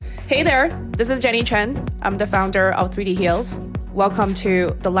Hey there, this is Jenny Chen. I'm the founder of 3D Heals. Welcome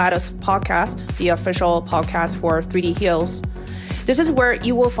to the Lattice podcast, the official podcast for 3D Heals. This is where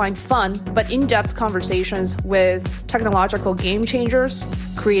you will find fun but in-depth conversations with technological game changers,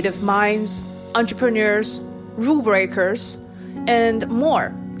 creative minds, entrepreneurs, rule breakers, and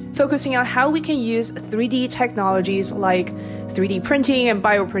more, focusing on how we can use 3D technologies like 3D printing and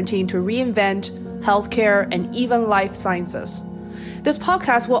bioprinting to reinvent healthcare and even life sciences. This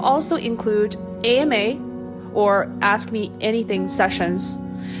podcast will also include AMA or Ask Me Anything sessions,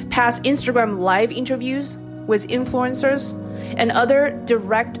 past Instagram live interviews with influencers, and other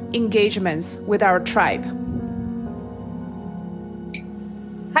direct engagements with our tribe.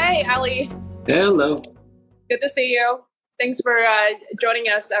 Hi, Ali. Hello. Good to see you. Thanks for joining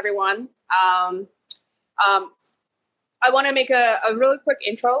us, everyone. I want to make a really quick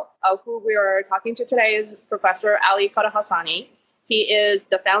intro of who we are talking to today. Is Professor Ali Khademhosseini. He is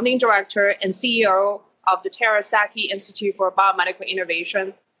the founding director and CEO of the Terasaki Institute for Biomedical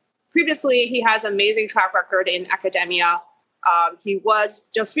Innovation. Previously, he has an amazing track record in academia. He was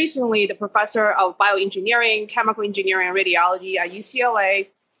just recently the professor of bioengineering, chemical engineering, and radiology at UCLA.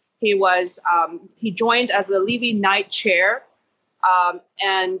 He joined as the Levy-Knight Chair,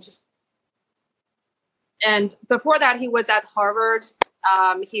 and before that, he was at Harvard.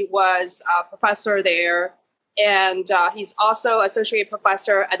 He was a professor there. And he's also associate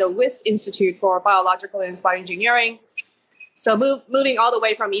professor at the WIS Institute for Biological and Bioengineering. So moving all the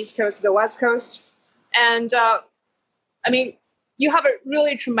way from East Coast to the West Coast. And you have a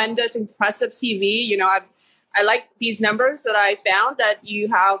really tremendous, impressive CV. You know, I like these numbers that I found, that you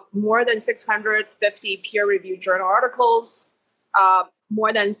have more than 650 peer-reviewed journal articles,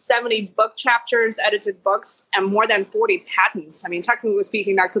 more than 70 book chapters, edited books, and more than 40 patents. I mean, technically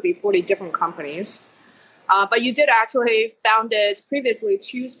speaking, that could be 40 different companies. But you did actually founded previously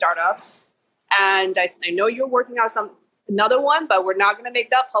 2 startups, and I know you're working on another one, but we're not going to make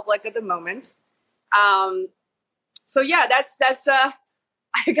that public at the moment. So yeah, that's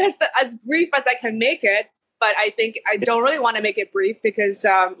I guess as brief as I can make it. But I think I don't really want to make it brief because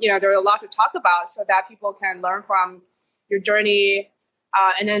there are a lot to talk about, so that people can learn from your journey,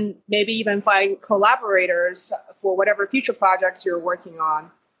 and then maybe even find collaborators for whatever future projects you're working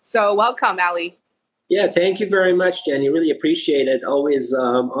on. So welcome, Ali. Yeah, thank you very much, Jenny. Really appreciate it. Always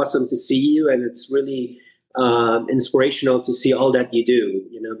awesome to see you, and it's really inspirational to see all that you do,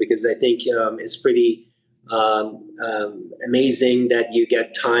 because I think it's pretty amazing that you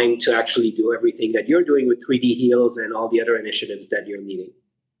get time to actually do everything that you're doing with 3D Heals and all the other initiatives that you're leading.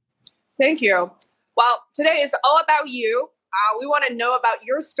 Thank you. Well, today is all about you. We want to know about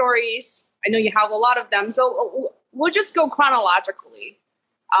your stories. I know you have a lot of them, so we'll just go chronologically.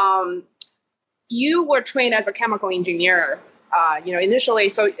 You were trained as a chemical engineer, initially.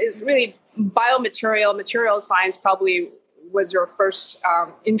 So it's really material science probably was your first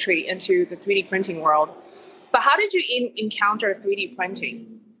entry into the 3D printing world. But how did you encounter 3D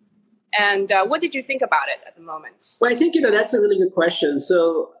printing? And what did you think about it at the moment? Well, I think, that's a really good question.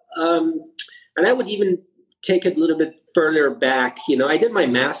 So, and I would even take it a little bit further back. I did my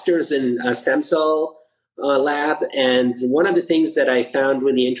master's in stem cell lab. And one of the things that I found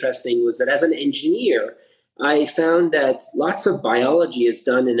really interesting was that as an engineer, I found that lots of biology is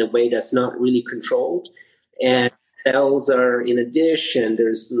done in a way that's not really controlled. And cells are in a dish, and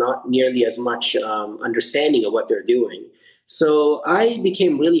there's not nearly as much understanding of what they're doing. So I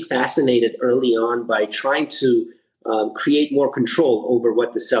became really fascinated early on by trying to create more control over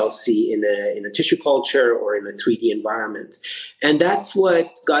what the cells see in a tissue culture or in a 3D environment. And that's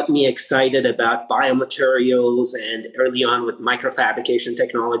what got me excited about biomaterials, and early on with microfabrication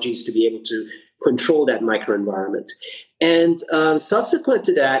technologies to be able to control that microenvironment. And subsequent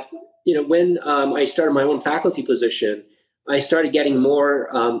to that, when I started my own faculty position, I started getting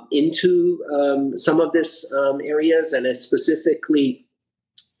more into some of this areas, and specifically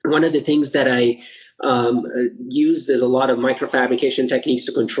one of the things that I used is a lot of microfabrication techniques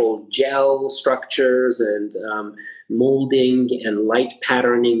to control gel structures and molding and light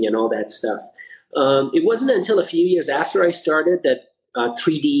patterning and all that stuff. It wasn't until a few years after I started that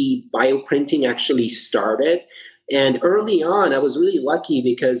 3D bioprinting actually started. And early on, I was really lucky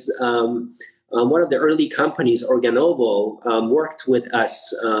because one of the early companies, Organovo, worked with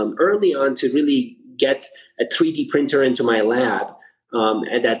us early on to really get a 3D printer into my lab.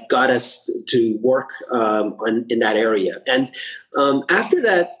 And that got us to work in that area. And after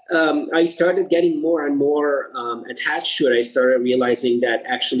that, I started getting more and more attached to it. I started realizing that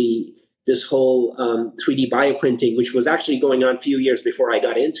actually this whole 3D bioprinting, which was actually going on a few years before I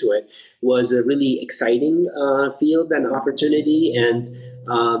got into it, was a really exciting field and opportunity. And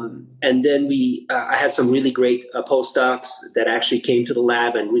then I had some really great postdocs that actually came to the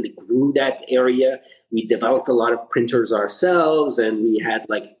lab and really grew that area. We developed a lot of printers ourselves, and we had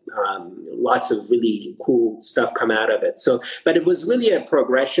lots of really cool stuff come out of it. So, but it was really a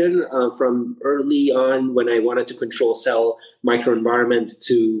progression from early on when I wanted to control cell microenvironment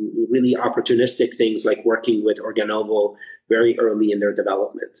to really opportunistic things like working with Organovo very early in their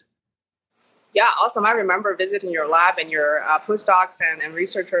development. Yeah, awesome. I remember visiting your lab, and your postdocs and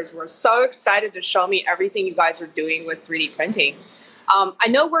researchers were so excited to show me everything you guys are doing with 3D printing. I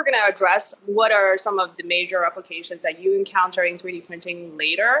know we're going to address what are some of the major applications that you encounter in 3D printing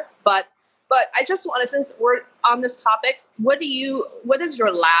later, but I just want to, since we're on this topic, what does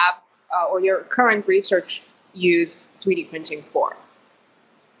your lab or your current research use 3D printing for?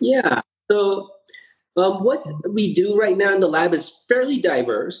 Yeah, so what we do right now in the lab is fairly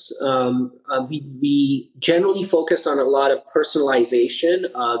diverse. We generally focus on a lot of personalization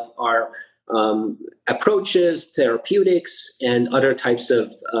of our approaches, therapeutics, and other types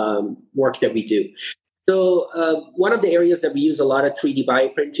of work that we do. So one of the areas that we use a lot of 3D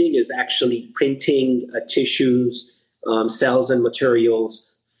bioprinting is actually printing tissues, cells, and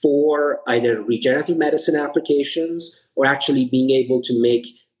materials for either regenerative medicine applications or actually being able to make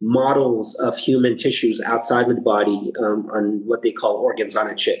models of human tissues outside of the body on what they call organs on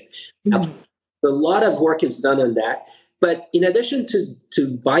a chip. Mm-hmm. So a lot of work is done on that. But in addition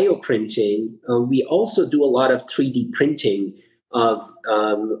to bioprinting, we also do a lot of 3D printing of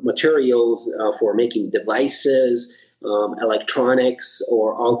materials for making devices, electronics,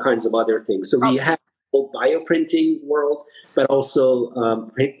 or all kinds of other things. So we have both bioprinting world, but also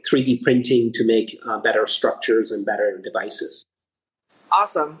 3D printing to make better structures and better devices.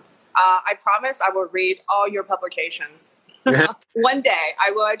 Awesome. I promise I will read all your publications. One day I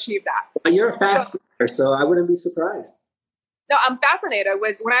will achieve that. You're a fast learner, so I wouldn't be surprised. No, I'm fascinated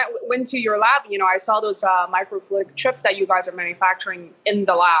with when I went to your lab. I saw those microfluidic chips that you guys are manufacturing in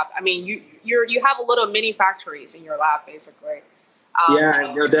the lab. I mean, you have a little mini factories in your lab, basically.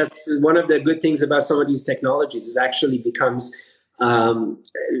 Yeah, that's one of the good things about some of these technologies. Is actually becomes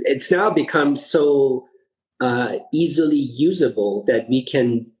it's now become so easily usable that we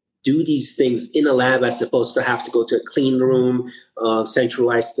can do these things in a lab as opposed to have to go to a clean room,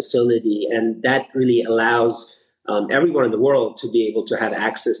 centralized facility, and that really allows everyone in the world to be able to have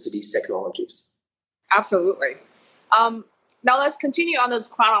access to these technologies. Absolutely. Now let's continue on this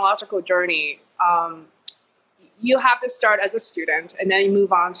chronological journey. You have to start as a student, and then you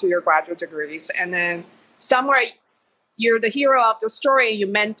move on to your graduate degrees, and then somewhere you're the hero of the story. You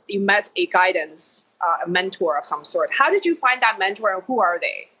met a guidance, a mentor of some sort. How did you find that mentor, and who are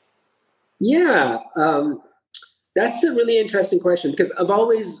they? Yeah, that's a really interesting question, because I've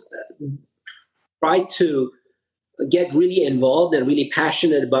always tried to get really involved and really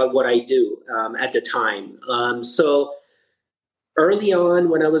passionate about what I do at the time. So early on,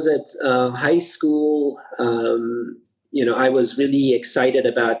 when I was at high school, I was really excited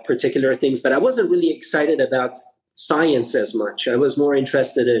about particular things, but I wasn't really excited about science as much. I was more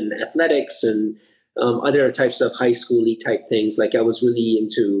interested in athletics and other types of high schooly type things. Like I was really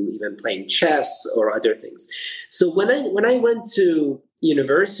into even playing chess or other things. So when I went to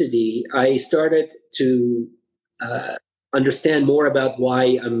university, I started to understand more about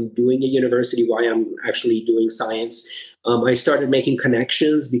why I'm doing a university, why I'm actually doing science. I started making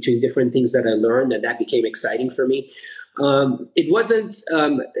connections between different things that I learned, and that became exciting for me. It wasn't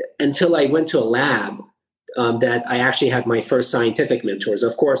until I went to a lab that I actually had my first scientific mentors.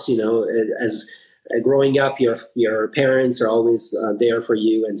 Of course, as growing up, your parents are always there for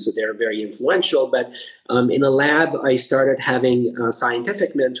you, and so they're very influential. But in a lab, I started having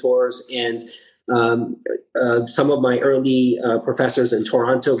scientific mentors, and some of my early professors in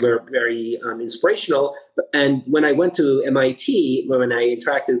Toronto were very inspirational. And when I went to MIT, when I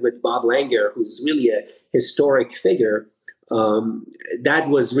interacted with Bob Langer, who's really a historic figure, that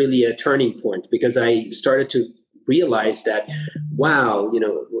was really a turning point, because I started to realize that, wow,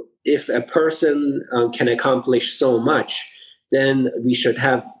 if a person can accomplish so much, then we should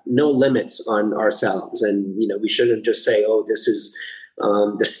have no limits on ourselves. And, we shouldn't just say, oh, this is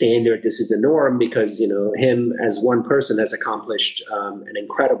the standard, this is the norm, because him as one person has accomplished an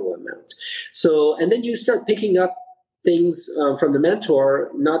incredible amount. So, and then you start picking up things from the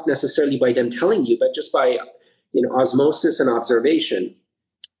mentor, not necessarily by them telling you, but just by osmosis and observation.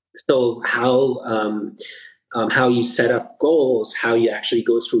 So how how you set up goals, how you actually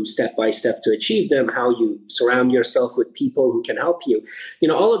go through step by step to achieve them, how you surround yourself with people who can help you.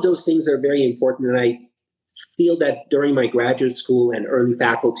 All of those things are very important. And I feel that during my graduate school and early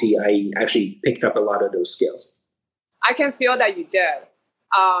faculty, I actually picked up a lot of those skills. I can feel that you did.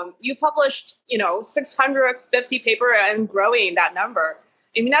 You published, 650 paper and growing that number.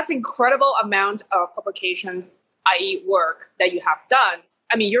 I mean, that's an incredible amount of publications, i.e. work that you have done.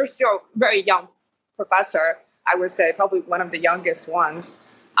 I mean, you're still a very young professor, I would say, probably one of the youngest ones.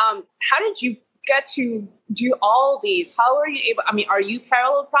 How did you get to do all these? How are you able? I mean, are you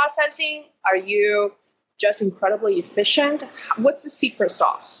parallel processing? Are you just incredibly efficient? What's the secret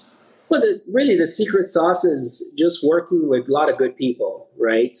sauce? Well, really, the secret sauce is just working with a lot of good people,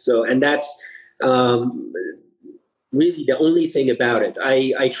 right? So, and that's really the only thing about it.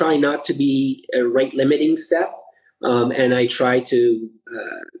 I try not to be a rate limiting step, and I try to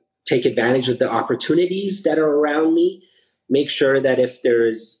take advantage of the opportunities that are around me. Make sure that if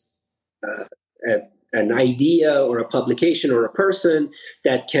there's an idea or a publication or a person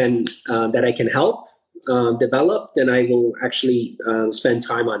that I can help develop, then I will actually spend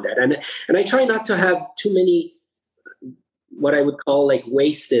time on that. And I try not to have too many what I would call like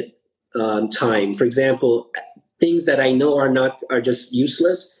wasted time. For example, things that I know are just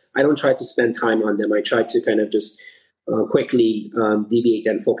useless, I don't try to spend time on them. I try to kind of just quickly deviate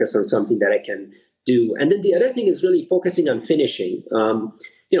and focus on something that I can do. And then the other thing is really focusing on finishing.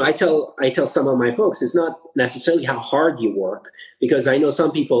 I tell some of my folks, it's not necessarily how hard you work, because I know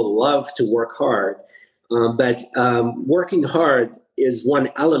some people love to work hard, but working hard is one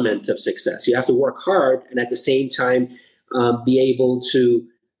element of success. You have to work hard and at the same time be able to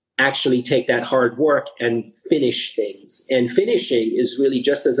actually take that hard work and finish things. And finishing is really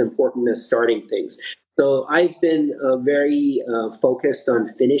just as important as starting things. So I've been very focused on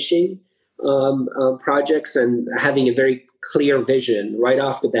finishing projects and having a very clear vision right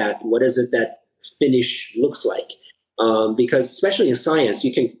off the bat. What is it that finish looks like? Because especially in science,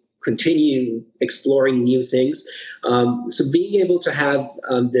 you can continue exploring new things. So being able to have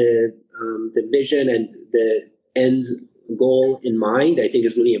the vision and the end goal in mind, I think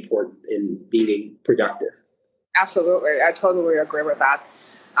is really important in being productive. Absolutely. I totally agree with that.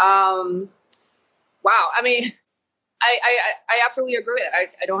 Wow. I mean, I absolutely agree with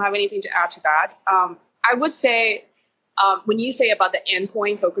it. I don't have anything to add to that. I would say when you say about the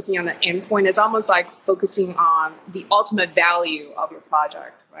endpoint, focusing on the endpoint, it's almost like focusing on the ultimate value of your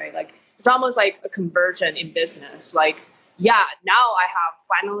project, right? Like it's almost like a conversion in business. Like, yeah, now I have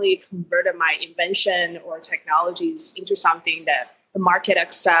finally converted my invention or technologies into something that the market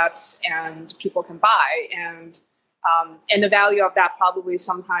accepts and people can buy. And the value of that probably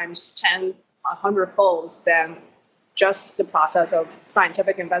sometimes 10, 100 folds than just the process of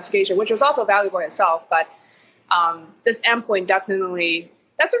scientific investigation, which is also valuable itself. But this endpoint definitely,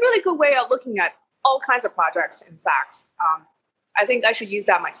 that's a really good way of looking at all kinds of projects, in fact. I think I should use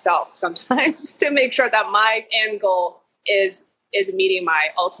that myself sometimes to make sure that my end goal is meeting my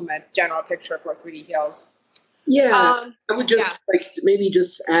ultimate general picture for 3D Hills. Yeah, I would just maybe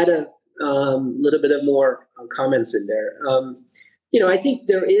just add a little bit of more comments in there. I think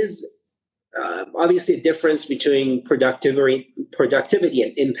there is obviously a difference between productivity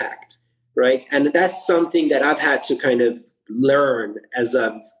and impact, right? And that's something that I've had to kind of learn as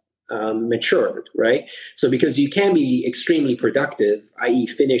I've matured, right? So because you can be extremely productive, i.e.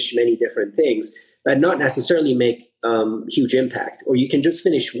 finish many different things, but not necessarily make huge impact, or you can just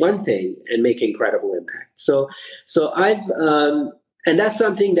finish one thing and make incredible impact. So I've and that's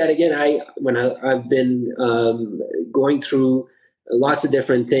something that again I've been going through lots of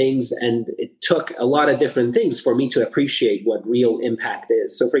different things, and it took a lot of different things for me to appreciate what real impact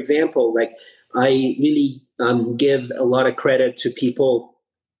is. So, for example, like I really give a lot of credit to people.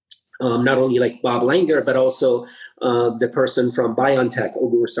 Not only like Bob Langer, but also the person from BioNTech,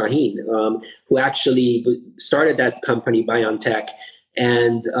 Ugur Sahin, who actually started that company, BioNTech,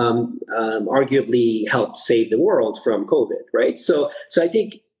 and arguably helped save the world from COVID, right? So I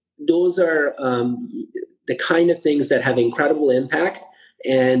think those are the kind of things that have incredible impact,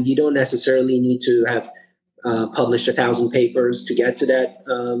 and you don't necessarily need to have published 1,000 papers to get to that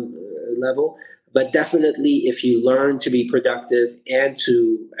level. But definitely, if you learn to be productive and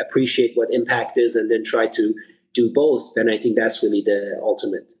to appreciate what impact is and then try to do both, then I think that's really the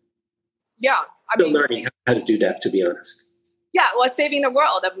ultimate. Yeah. Still learning how to do that, to be honest. Yeah, well, saving the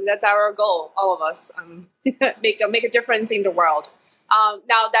world. I mean, that's our goal, all of us. Make a difference in the world.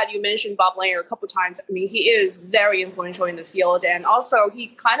 Now that you mentioned Bob Langer a couple of times, I mean, he is very influential in the field. And also, he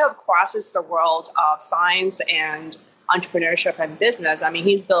kind of crosses the world of science and entrepreneurship and business. I mean,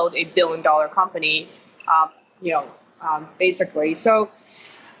 he's built a $1 billion company basically. So,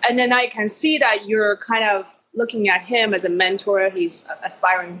 and then I can see that you're kind of looking at him as a mentor. He's an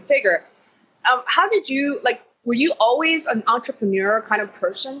aspiring figure. How did you, like, were you always an entrepreneur kind of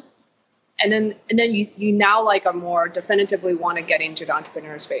person? And then you now like are more definitively want to get into the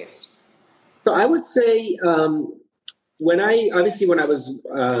entrepreneur space. So I would say when I was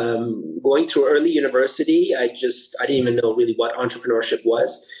going through early university, I didn't even know really what entrepreneurship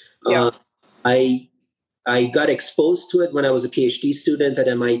was. Yeah. I got exposed to it when I was a PhD student at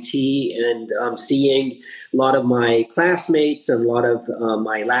MIT, and seeing a lot of my classmates and a lot of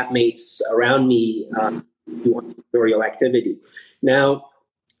my lab mates around me do entrepreneurial activity. Now,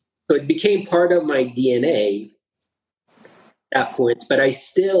 so it became part of my DNA at that point, but I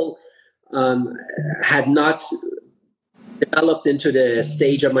still had not developed into the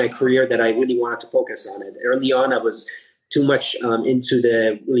stage of my career that I really wanted to focus on it. Early on, I was too much into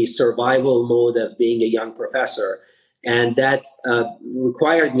the really survival mode of being a young professor. And that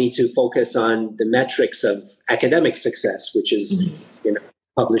required me to focus on the metrics of academic success, which is,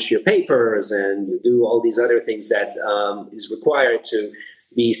 publish your papers and do all these other things that is required to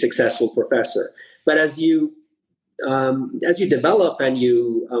be a successful professor. But as you develop and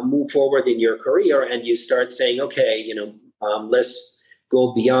you move forward in your career and you start saying, okay, let's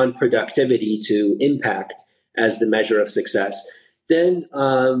go beyond productivity to impact as the measure of success, then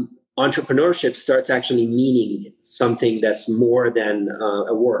entrepreneurship starts actually meaning something that's more than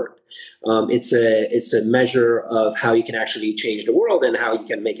a word. It's a measure of how you can actually change the world and how you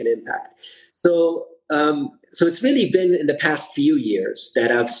can make an impact. So it's really been in the past few years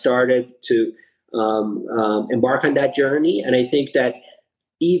that I've started to embark on that journey, and I think that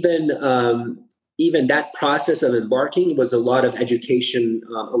even that process of embarking was a lot of education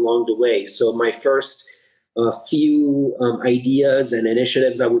along the way. So my first few ideas and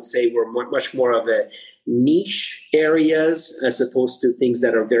initiatives, I would say, were much more of a niche areas as opposed to things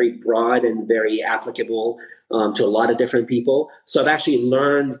that are very broad and very applicable to a lot of different people. So I've actually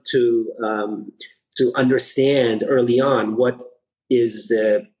learned to understand early on what is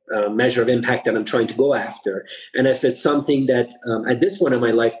the measure of impact that I'm trying to go after. And if it's something that at this point in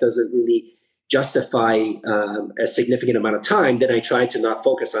my life doesn't really justify a significant amount of time, then I try to not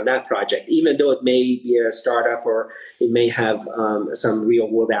focus on that project, even though it may be a startup or it may have some real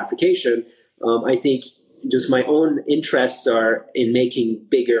world application. I think just my own interests are in making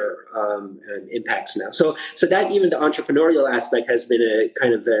bigger impacts now. So that even the entrepreneurial aspect has been a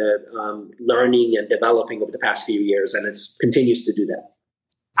kind of learning and developing over the past few years, and it continues to do that.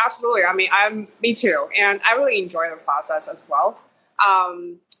 Absolutely. I mean, me too. And I really enjoy the process as well.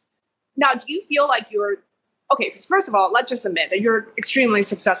 Now, do you feel like okay, first of all, let's just admit that you're an extremely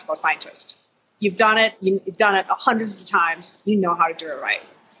successful scientist. You've done it. You've done it hundreds of times. You know how to do it right.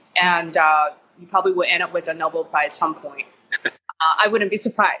 And you probably will end up with a Nobel Prize at some point. I wouldn't be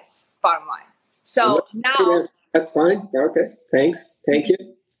surprised, bottom line. So now... That's fine. Okay. Thanks. Thank you.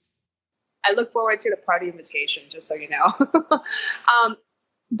 I look forward to the party invitation, just so you know.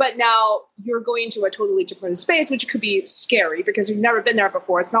 But now you're going to a totally different space, which could be scary because you've never been there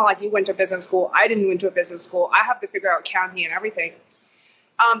before. It's not like you went to business school. I didn't went to a business school. I have to figure out accounting and everything.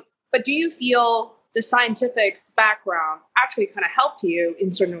 But do you feel the scientific background actually kind of helped you in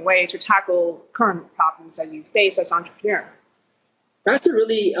a certain way to tackle current problems that you face as an entrepreneur? That's a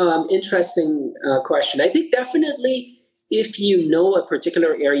really interesting question. I think definitely if you know a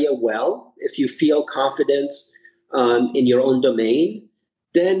particular area well, if you feel confident in your own domain,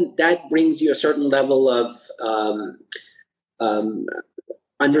 then that brings you a certain level of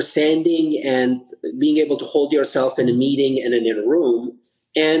understanding and being able to hold yourself in a meeting and in a room.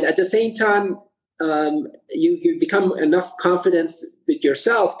 And at the same time, you become enough confident with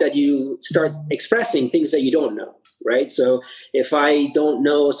yourself that you start expressing things that you don't know, right? So if I don't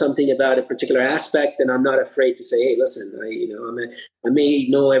know something about a particular aspect, then I'm not afraid to say, hey, listen, I may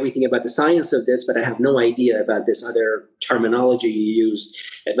know everything about the science of this, but I have no idea about this other terminology you used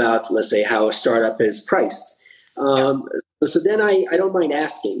about, let's say, how a startup is priced. So then I don't mind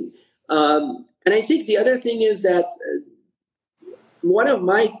asking. And I think the other thing is that one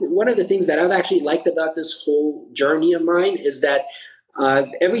of the things that I've actually liked about this whole journey of mine is that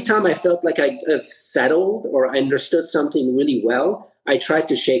every time I felt like I settled or I understood something really well, I tried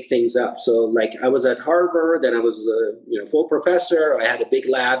to shake things up. So like I was at Harvard and I was a full professor. I had a big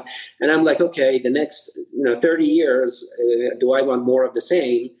lab, and I'm like, okay, the next 30 years, do I want more of the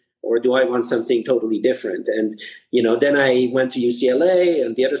same, or do I want something totally different? And then I went to UCLA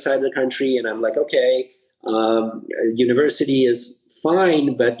on the other side of the country, and I'm like, okay, university is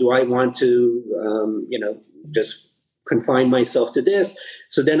fine, but do I want to just confine myself to this?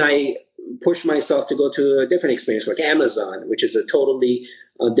 So then I push myself to go to a different experience like Amazon, which is a totally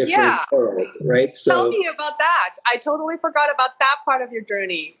different world, right? So tell me about that. I totally forgot about that part of your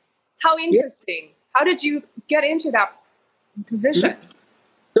journey. How interesting. Yeah. How did you get into that position?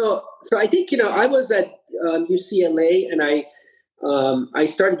 Mm-hmm. So I think, I was at UCLA, and I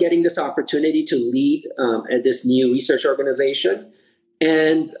started getting this opportunity to lead at this new research organization.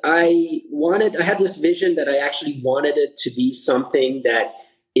 And I had this vision that I actually wanted it to be something that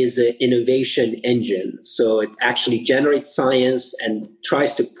is an innovation engine. So it actually generates science and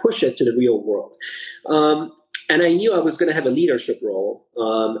tries to push it to the real world. And I knew I was going to have a leadership role,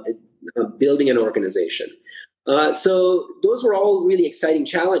 building an organization. So those were all really exciting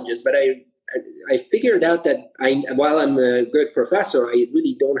challenges, but I figured out that while I'm a good professor, I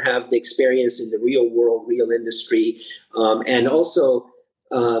really don't have the experience in the real world, real industry, and also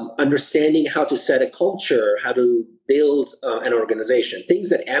understanding how to set a culture, how to build an organization, things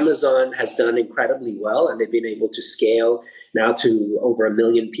that Amazon has done incredibly well, and they've been able to scale now to over 1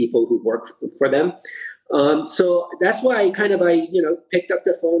 million people who work for them. So that's why I picked up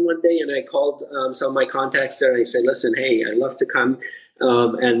the phone one day and I called some of my contacts there and I said, listen, hey, I'd love to come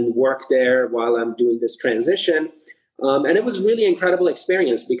and work there while I'm doing this transition. And it was really incredible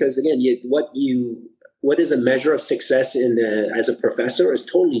experience because, again, what is a measure of success as a professor is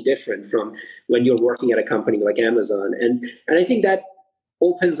totally different from when you're working at a company like Amazon. And I think that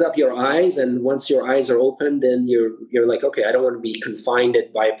opens up your eyes. And once your eyes are open, then you're like, okay, I don't want to be confined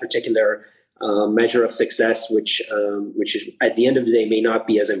by a particular measure of success, which at the end of the day may not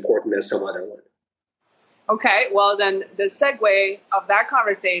be as important as some other one. Okay, well then the segue of that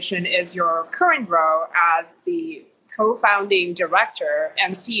conversation is your current role as the co-founding director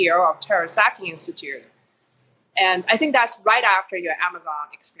and CEO of Terasaki Institute. And I think that's right after your Amazon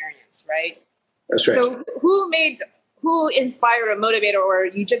experience, right? That's right. So who inspired or motivated, or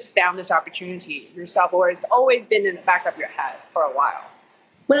you just found this opportunity yourself, or it's always been in the back of your head for a while?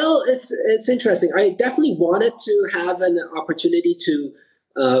 Well, it's interesting. I definitely wanted to have an opportunity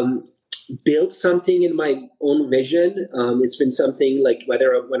to build something in my own vision. It's been something like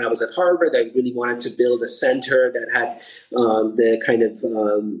when I was at Harvard, I really wanted to build a center that had the kind of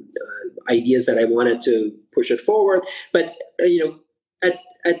ideas that I wanted to push it forward. But,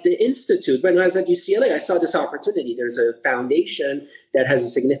 at the Institute, when I was at UCLA, I saw this opportunity. There's a foundation that has a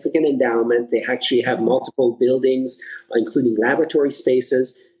significant endowment. They actually have multiple buildings, including laboratory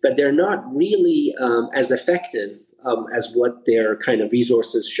spaces, but they're not really as effective as what their kind of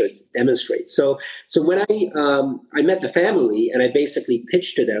resources should demonstrate. So when I met the family and I basically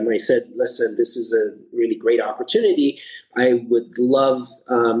pitched to them, I said, listen, this is a really great opportunity. I would love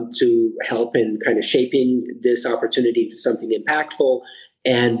to help in kind of shaping this opportunity to something impactful.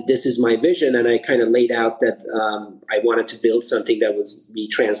 And this is my vision. And I kind of laid out that I wanted to build something that would be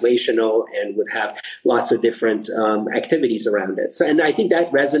translational and would have lots of different activities around it. So, and I think that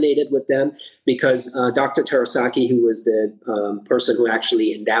resonated with them because Dr. Terasaki, who was the person who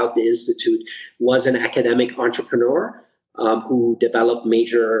actually endowed the Institute, was an academic entrepreneur who developed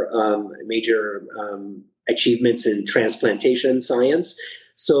major achievements in transplantation science.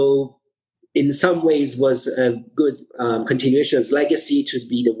 So in some ways was a good continuation of his legacy to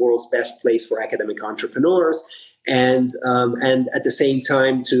be the world's best place for academic entrepreneurs and at the same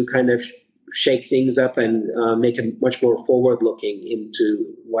time to kind of shake things up and make it much more forward-looking into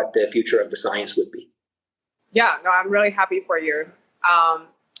what the future of the science would be. Yeah, no, I'm really happy for you.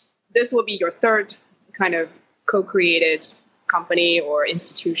 This will be your third kind of co-created company or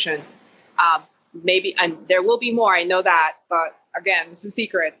institution. Maybe, and there will be more, I know that, but again, it's a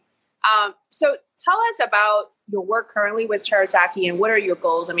secret. So tell us about your work currently with Terasaki and what are your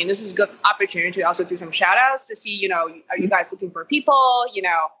goals? I mean, this is a good opportunity to also do some shout outs to see, are you guys looking for people,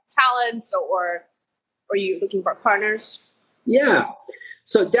 talents, or are you looking for partners? Yeah.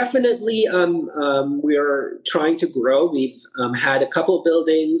 So definitely we're trying to grow. We've had a couple of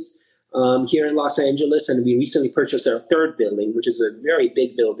buildings here in Los Angeles, and we recently purchased our third building, which is a very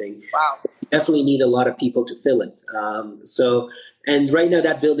big building. Wow. We definitely need a lot of people to fill it. And right now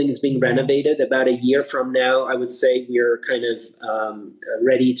that building is being renovated. About a year from now, I would say we're kind of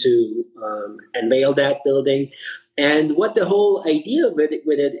ready to unveil that building. And what the whole idea with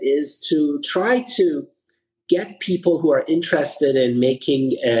it is to try to get people who are interested in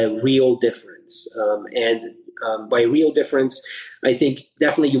making a real difference. By real difference, I think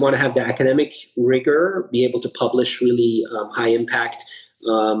definitely you want to have the academic rigor, be able to publish really high impact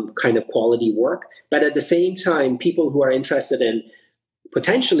kind of quality work. But at the same time, people who are interested in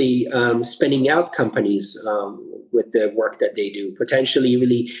potentially spinning out companies with the work that they do, potentially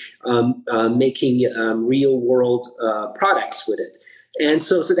really making real world products with it. And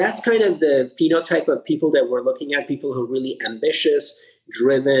so that's kind of the phenotype of people that we're looking at, people who are really ambitious,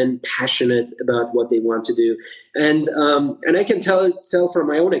 driven, passionate about what they want to do. And I can tell from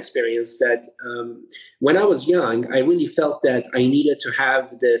my own experience that when I was young, I really felt that I needed to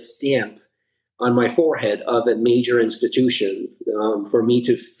have the stamp on my forehead of a major institution for me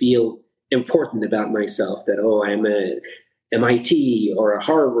to feel important about myself, that, oh, I'm a MIT or a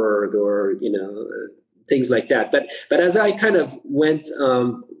Harvard or, things like that. But as I kind of went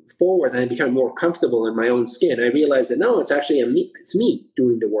forward and I became more comfortable in my own skin, I realized that no, it's actually it's me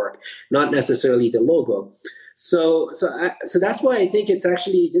doing the work, not necessarily the logo. So that's why I think it's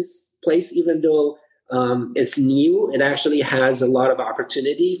actually this place, even though it's new, it actually has a lot of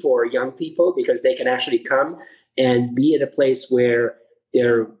opportunity for young people because they can actually come and be at a place where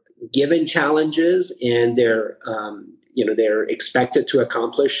they're given challenges and they're expected to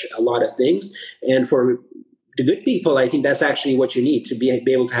accomplish a lot of things. And for the good people, I think that's actually what you need to be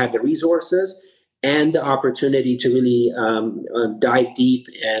able to have the resources and the opportunity to really dive deep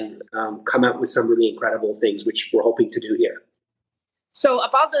and come up with some really incredible things, which we're hoping to do here. So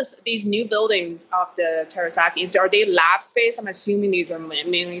about these new buildings of the Terasaki, are they lab space? I'm assuming these are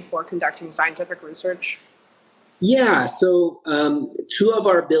mainly for conducting scientific research. Yeah, so two of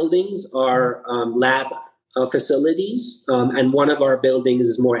our buildings are lab facilities, and one of our buildings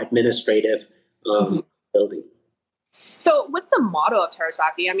is more administrative building. So what's the motto of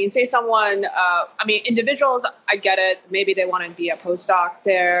Terasaki? I mean, say someone, individuals, I get it. Maybe they want to be a postdoc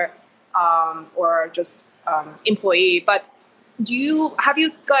there or just employee. But have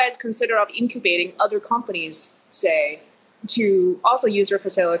you guys considered of incubating other companies, say, to also use your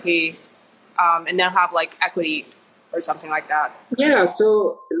facility and then have like equity or something like that? Yeah,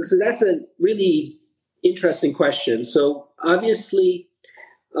 so that's a really interesting question. So obviously,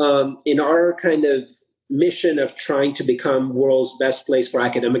 in our kind of mission of trying to become world's best place for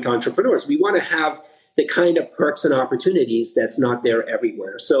academic entrepreneurs, we want to have the kind of perks and opportunities that's not there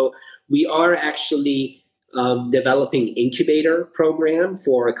everywhere. So we are actually developing incubator program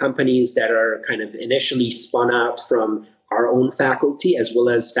for companies that are kind of initially spun out from our own faculty as well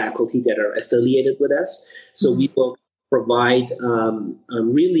as faculty that are affiliated with us. So we will provide a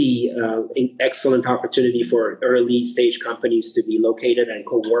really excellent opportunity for early stage companies to be located and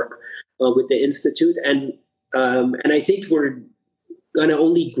co-work with the Institute. And I think we're going to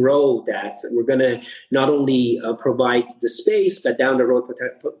only grow that. We're going to not only provide the space, but down the road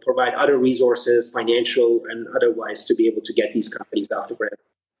provide other resources, financial and otherwise, to be able to get these companies off the ground.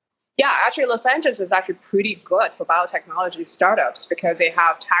 Yeah, actually, Los Angeles is actually pretty good for biotechnology startups because they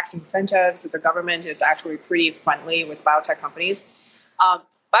have tax incentives. The government is actually pretty friendly with biotech companies.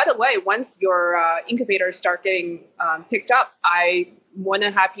 By the way, once your incubators start getting picked up, I'm more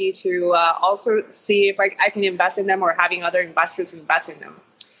than happy to also see if I can invest in them or having other investors invest in them.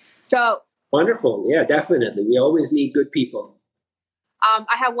 So wonderful. Yeah, definitely. We always need good people.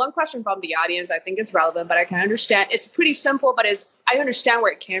 I have one question from the audience. I think it's relevant, but I can understand. It's pretty simple, but I understand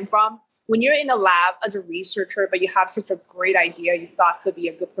where it came from. When you're in a lab as a researcher, but you have such a great idea you thought could be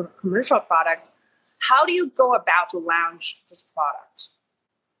a good commercial product, how do you go about to launch this product?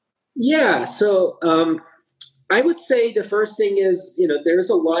 Yeah, so I would say the first thing is,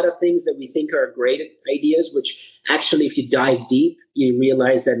 there's a lot of things that we think are great ideas, which actually, if you dive deep, you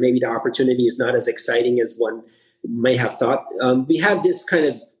realize that maybe the opportunity is not as exciting as one may have thought. We have this kind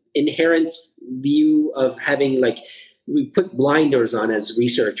of inherent view of having we put blinders on as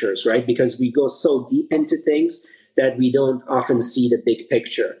researchers, right? Because we go so deep into things that we don't often see the big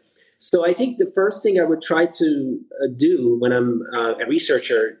picture. So I think the first thing I would try to do when I'm a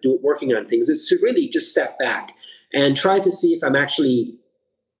researcher working on things is to really just step back and try to see if I'm actually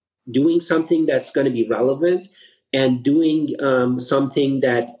doing something that's going to be relevant and doing something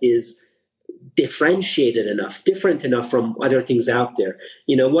that is differentiated enough, different enough from other things out there.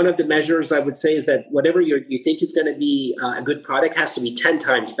 One of the measures I would say is that whatever you think is going to be a good product has to be 10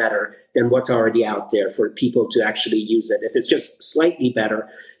 times better than what's already out there for people to actually use it. If it's just slightly better,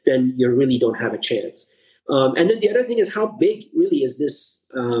 then you really don't have a chance. And then the other thing is, how big really is this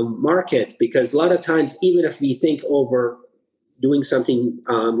market? Because a lot of times, even if we think over doing something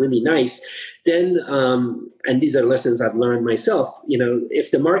really nice, then, and these are lessons I've learned myself,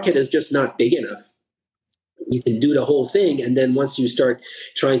 if the market is just not big enough, you can do the whole thing. And then once you start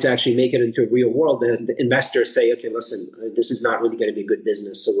trying to actually make it into a real world, then the investors say, okay, listen, this is not really going to be a good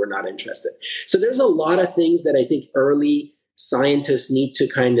business, so we're not interested. So there's a lot of things that I think early scientists need to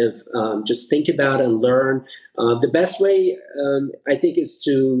kind of just think about and learn. The best way, I think, is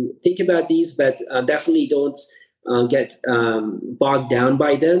to think about these, but definitely don't get bogged down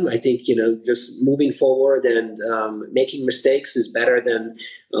by them. I think, just moving forward and making mistakes is better than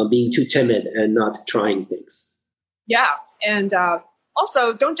being too timid and not trying things. Yeah. And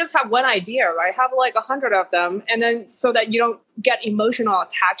also, don't just have one idea, right? Have like 100 of them. And then so that you don't get emotional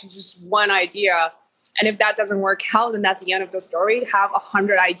attached to just one idea. And if that doesn't work out, then that's the end of the story. Have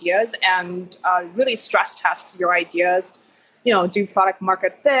 100 ideas and really stress test your ideas. Do product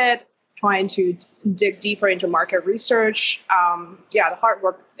market fit, trying to dig deeper into market research. The hard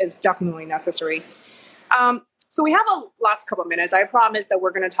work is definitely necessary. So we have a last couple of minutes. I promise that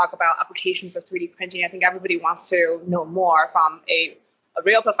we're going to talk about applications of 3D printing. I think everybody wants to know more from a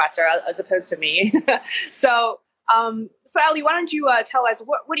real professor as opposed to me. So Ali, why don't you tell us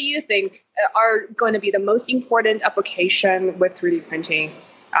what do you think are going to be the most important application with 3D printing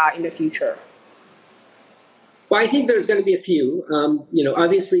in the future? Well, I think there's going to be a few.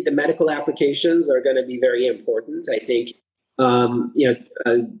 Obviously the medical applications are going to be very important. I think,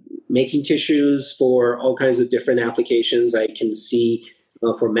 making tissues for all kinds of different applications, I can see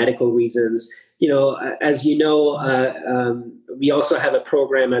for medical reasons. As you know, we also have a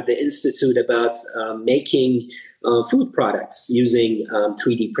program at the Institute about making food products using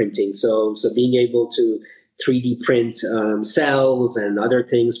 3D printing. So being able to 3D print cells and other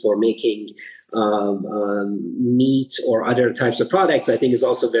things for making meat or other types of products, I think is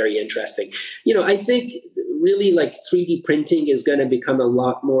also very interesting. I think really like 3D printing is going to become a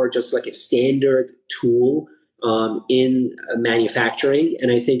lot more just like a standard tool in manufacturing.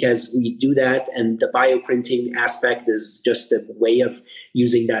 And I think as we do that, and the bioprinting aspect is just a way of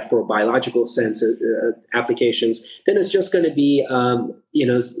using that for biological sense applications, then it's just going to be,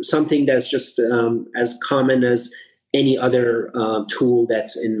 something that's just as common as any other tool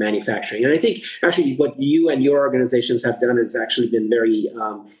that's in manufacturing. And I think actually what you and your organizations have done has actually been very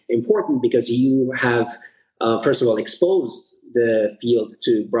important, because you have, first of all, exposed the field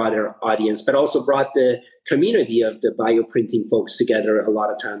to broader audience, but also brought the community of the bioprinting folks together a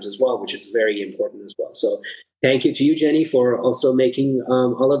lot of times as well, which is very important as well. So thank you to you, Jenny, for also making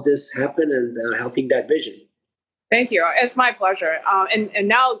all of this happen and helping that vision. Thank you. It's my pleasure. And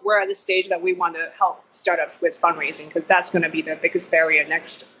now we're at the stage that we want to help startups with fundraising, because that's going to be the biggest barrier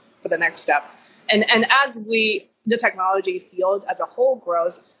for the next step. And as the technology field as a whole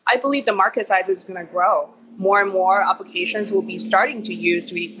grows, I believe the market size is going to grow. More and more applications will be starting to use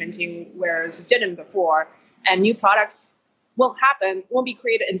 3D printing, whereas it didn't before. And new products won't be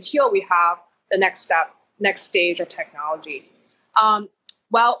created until we have the next stage of technology.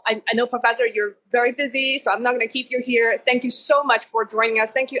 Well, I know, Professor, you're very busy, so I'm not going to keep you here. Thank you so much for joining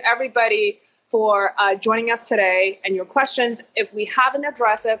us. Thank you, everybody, for joining us today and your questions. If we haven't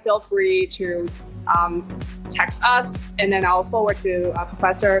addressed it, feel free to text us, and then I'll forward to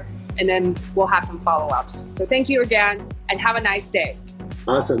Professor, and then we'll have some follow-ups. So thank you again, and have a nice day.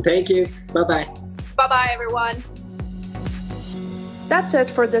 Awesome. Thank you. Bye-bye. Bye-bye, everyone. That's it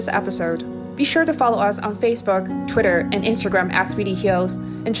for this episode. Be sure to follow us on Facebook, Twitter, and Instagram at 3D Heals,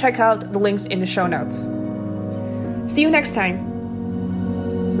 and check out the links in the show notes. See you next time.